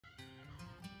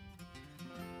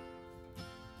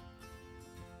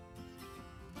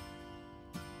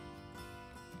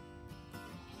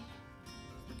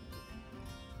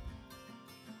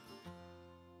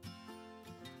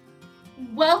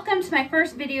Welcome to my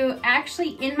first video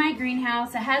actually in my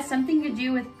greenhouse that has something to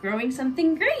do with growing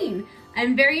something green.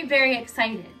 I'm very, very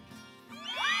excited.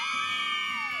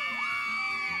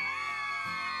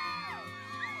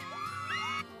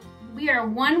 We are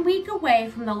 1 week away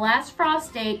from the last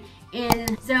frost date in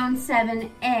Zone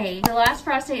 7A. The last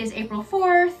frost date is April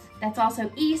 4th. That's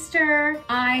also Easter.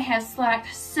 I have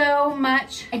slacked so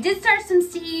much. I did start some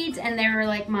seeds and they were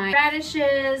like my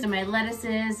radishes and my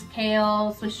lettuces,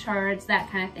 kale, Swiss chards,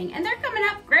 that kind of thing. And they're coming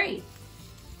up great.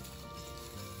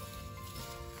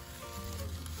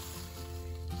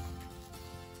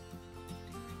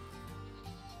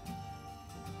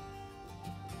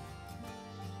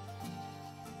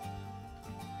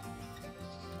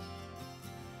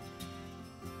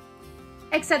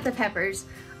 Except the peppers.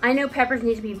 I know peppers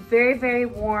need to be very, very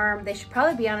warm. They should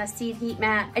probably be on a seed heat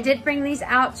mat. I did bring these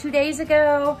out 2 days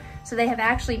ago, so they have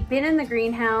actually been in the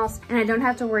greenhouse and I don't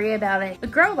have to worry about a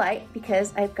grow light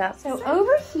because I've got some. So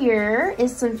over here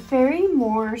is some Ferry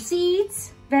Morse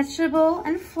Seeds, vegetable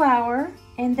and flower,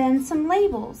 and then some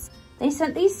labels. They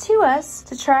sent these to us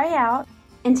to try out,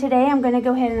 and today I'm gonna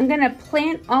go ahead and I'm gonna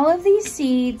plant all of these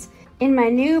seeds in my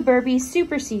new Burpee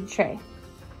SuperSeed tray.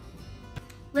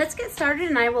 Let's get started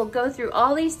and I will go through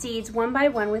all these seeds one by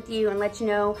one with you and let you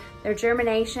know their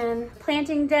germination,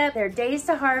 planting depth, their days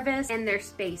to harvest, and their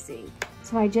spacing.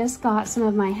 So I just got some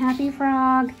of my Happy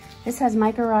Frog. This has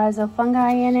Mycorrhizal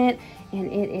Fungi in it, and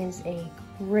it is a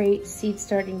great seed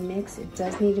starting mix. It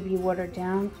does need to be watered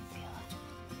down.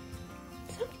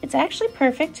 So it's actually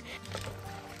perfect.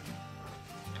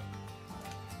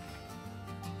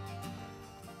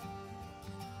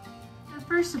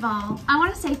 First of all, I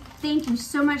want to say thank you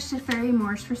so much to Ferry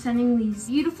Morse for sending these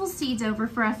beautiful seeds over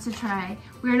for us to try.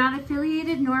 We are not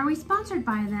affiliated nor are we sponsored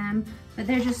by them, but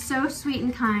they're just so sweet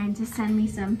and kind to send me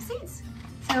some seeds.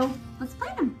 So let's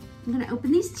plant them. I'm going to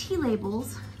open these tea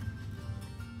labels.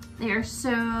 They are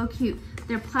so cute.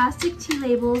 They're plastic tea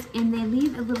labels and they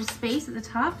leave a little space at the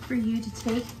top for you to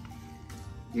take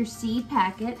your seed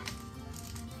packet,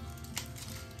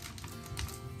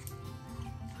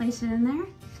 place it in there,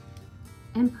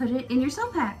 and put it in your cell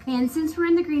pack. And since we're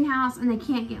in the greenhouse and they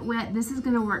can't get wet, this is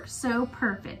gonna work so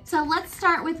perfect. So let's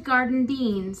start with garden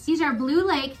beans. These are Blue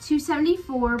Lake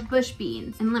 274 bush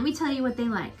beans. And let me tell you what they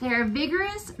like. They are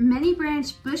vigorous,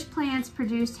 many-branched bush plants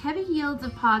produce heavy yields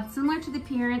of pods similar to the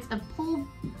appearance of Pole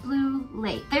Blue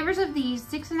Lake. Flavors of these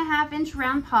 6.5-inch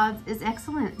round pods is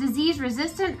excellent. Disease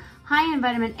resistant, high in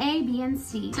vitamin A, B, and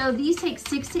C. So these take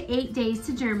 6 to 8 days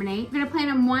to germinate. We're gonna plant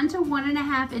them 1 to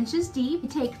 1.5 inches deep. They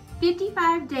take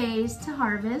 55 days to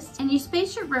harvest, and you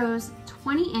space your rows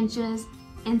 20 inches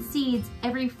and seeds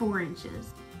every 4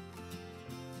 inches.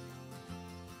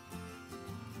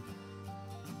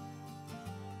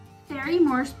 Ferry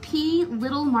Morse Pea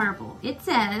Little Marble. It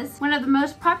says, one of the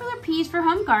most popular peas for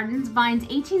home gardens, vines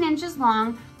 18 inches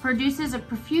long, produces a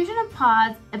profusion of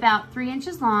pods about 3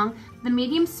 inches long. The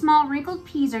medium small wrinkled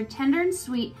peas are tender and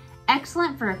sweet,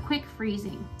 excellent for a quick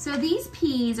freezing. So these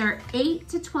peas are 8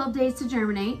 to 12 days to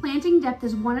germinate. Planting depth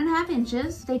is 1.5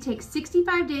 inches. They take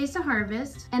 65 days to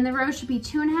harvest, and the row should be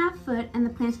 2.5 foot, and the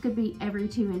plants could be every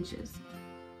 2 inches.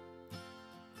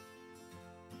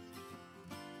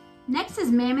 Next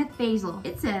is Mammoth Basil.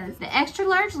 It says, the extra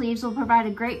large leaves will provide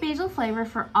a great basil flavor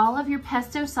for all of your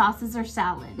pesto sauces or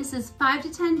salad. This is 5 to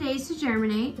 10 days to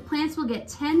germinate. The plants will get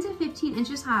 10 to 15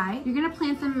 inches high. You're gonna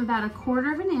plant them about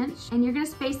 1/4 inch, and you're gonna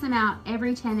space them out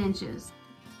every 10 inches.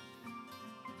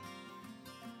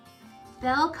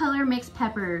 Bell Color Mixed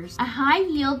Peppers. A high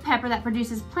yield pepper that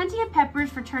produces plenty of peppers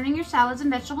for turning your salads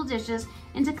and vegetable dishes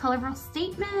into colorful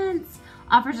statements.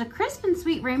 Offers a crisp and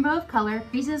sweet rainbow of color.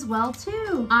 Freezes well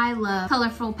too. I love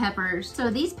colorful peppers. So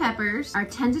these peppers are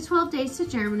 10 to 12 days to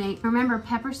germinate. Remember,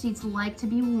 pepper seeds like to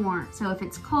be warm. So if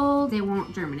it's cold, they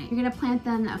won't germinate. You're gonna plant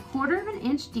them 1/4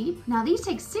 inch deep. Now these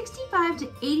take 65 to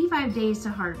 85 days to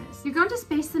harvest. You're going to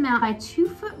space them out by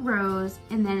 2-foot rows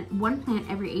and then one plant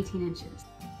every 18 inches.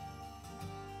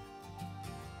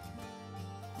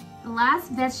 The last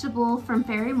vegetable from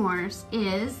Ferry Morse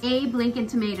is Abe Lincoln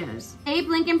tomatoes. Abe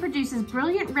Lincoln produces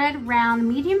brilliant red, round,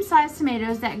 medium-sized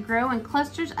tomatoes that grow in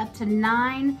clusters up to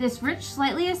 9. This rich,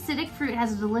 slightly acidic fruit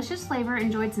has a delicious flavor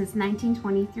enjoyed since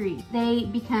 1923. They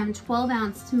become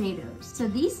 12-ounce tomatoes. So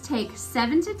these take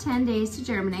 7 to 10 days to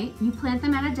germinate. You plant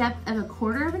them at a depth of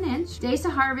 1/4 inch. Days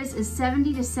to harvest is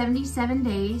 70 to 77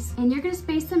 days, and you're gonna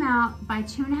space them out by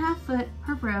 2.5 foot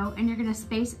per row, and you're gonna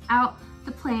space out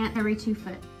the plant every 2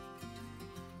 foot.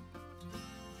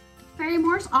 Ferry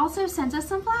Morse also sent us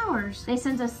some flowers. They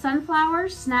sent us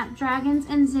sunflowers, snapdragons,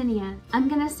 and zinnias. I'm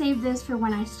gonna save this for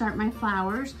when I start my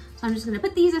flowers, so I'm just gonna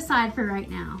put these aside for right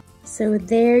now. So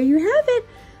there you have it.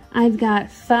 I've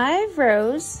got 5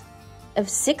 rows of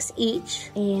 6 each,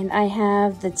 and I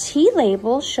have the tea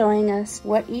label showing us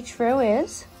what each row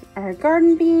is. Our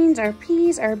garden beans, our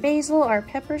peas, our basil, our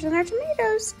peppers, and our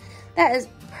tomatoes. That is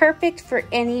perfect for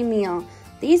any meal.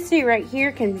 These 3 right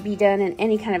here can be done in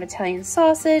any kind of Italian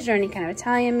sausage or any kind of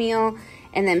Italian meal.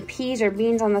 And then peas or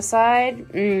beans on the side,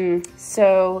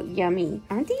 so yummy.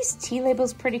 Aren't these tea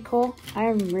labels pretty cool?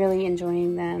 I'm really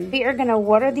enjoying them. We are gonna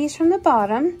water these from the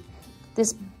bottom.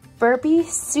 This Burpee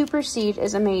SuperSeed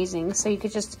is amazing. So you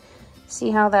could just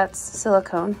see how that's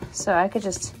silicone. So I could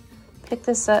just pick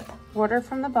this up, water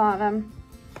from the bottom.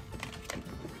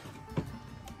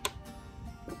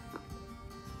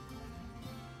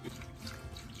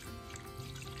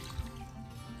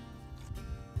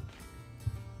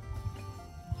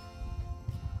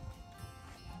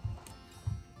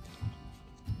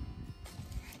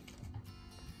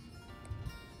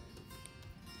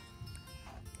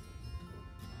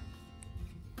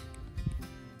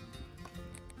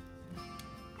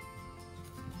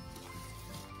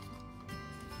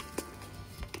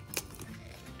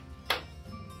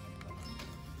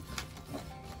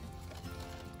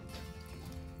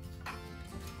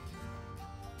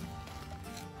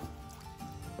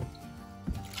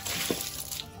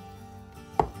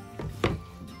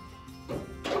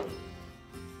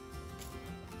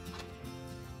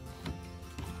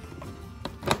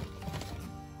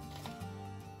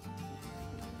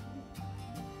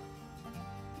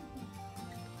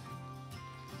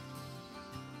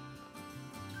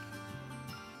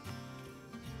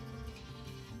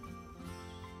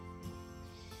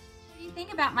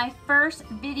 Think about my first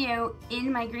video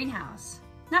in my greenhouse.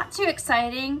 Not too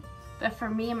exciting, but for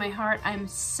me in my heart, I'm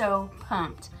so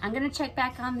pumped. I'm gonna check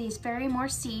back on these Ferry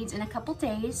Morse Seeds in a couple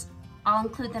days. I'll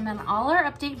include them in all our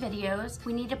update videos.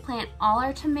 We need to plant all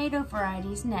our tomato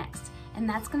varieties next, and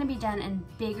that's gonna be done in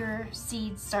bigger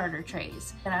seed starter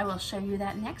trays. But I will show you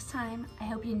that next time. I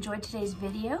hope you enjoyed today's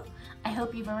video. I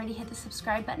hope you've already hit the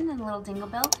subscribe button and the little dingle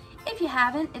bell. If you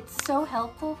haven't, it's so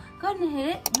helpful. Go ahead and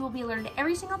hit it. You will be alerted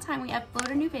every single time we upload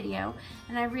a new video.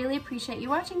 And I really appreciate you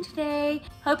watching today.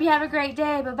 Hope you have a great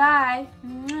day. Bye-bye.